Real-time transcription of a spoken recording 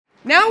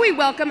Now we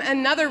welcome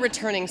another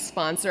returning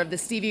sponsor of the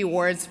Stevie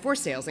Awards for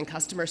Sales and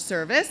Customer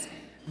Service,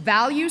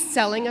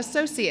 ValueSelling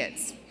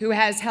Associates, who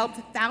has helped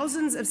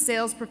thousands of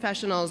sales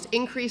professionals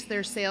increase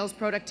their sales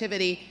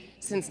productivity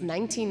since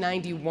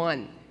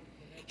 1991.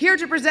 Here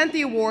to present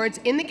the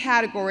awards in the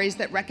categories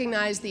that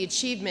recognize the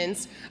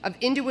achievements of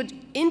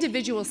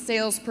individual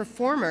sales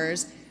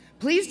performers,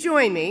 please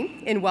join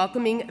me in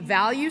welcoming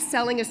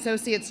ValueSelling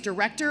Associates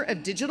Director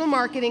of Digital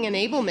Marketing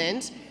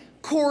Enablement,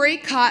 Corey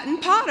Cotton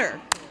Potter.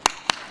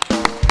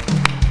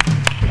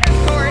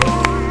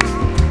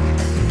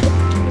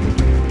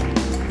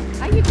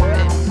 How you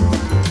doing?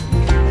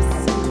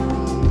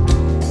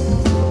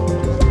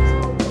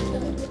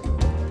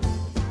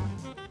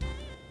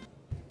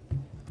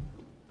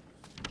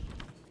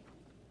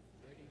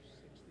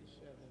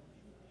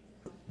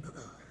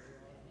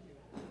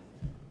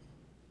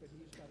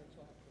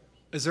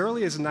 As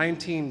early as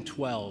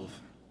 1912,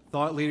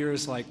 thought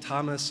leaders like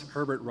Thomas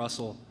Herbert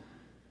Russell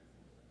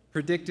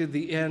predicted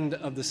the end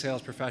of the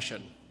sales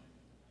profession.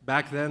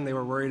 Back then, they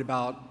were worried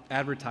about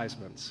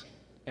advertisements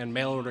and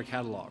mail order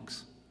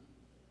catalogs.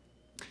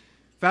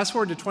 Fast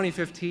forward to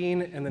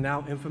 2015, and the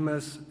now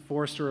infamous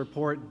Forrester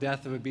report,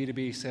 Death of a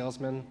B2B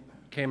Salesman,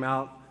 came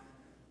out,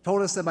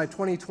 told us that by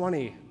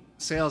 2020,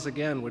 sales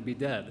again would be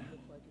dead.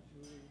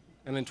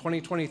 And in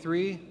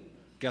 2023,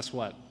 guess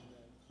what?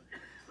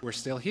 We're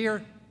still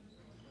here.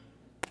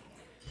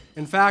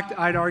 In fact,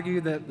 I'd argue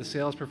that the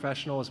sales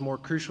professional is more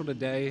crucial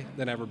today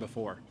than ever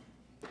before.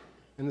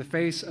 In the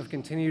face of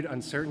continued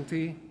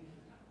uncertainty,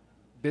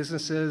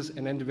 businesses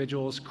and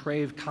individuals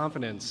crave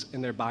confidence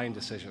in their buying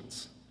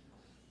decisions.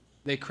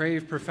 They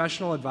crave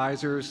professional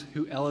advisors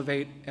who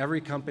elevate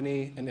every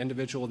company and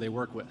individual they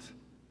work with.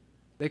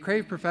 They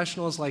crave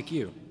professionals like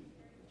you.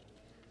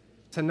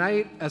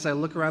 Tonight, as I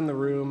look around the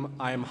room,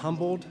 I am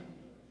humbled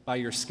by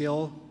your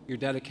skill, your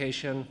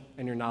dedication,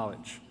 and your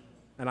knowledge.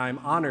 And I am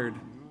honored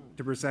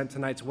to present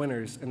tonight's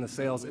winners in the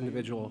sales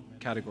individual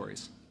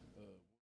categories.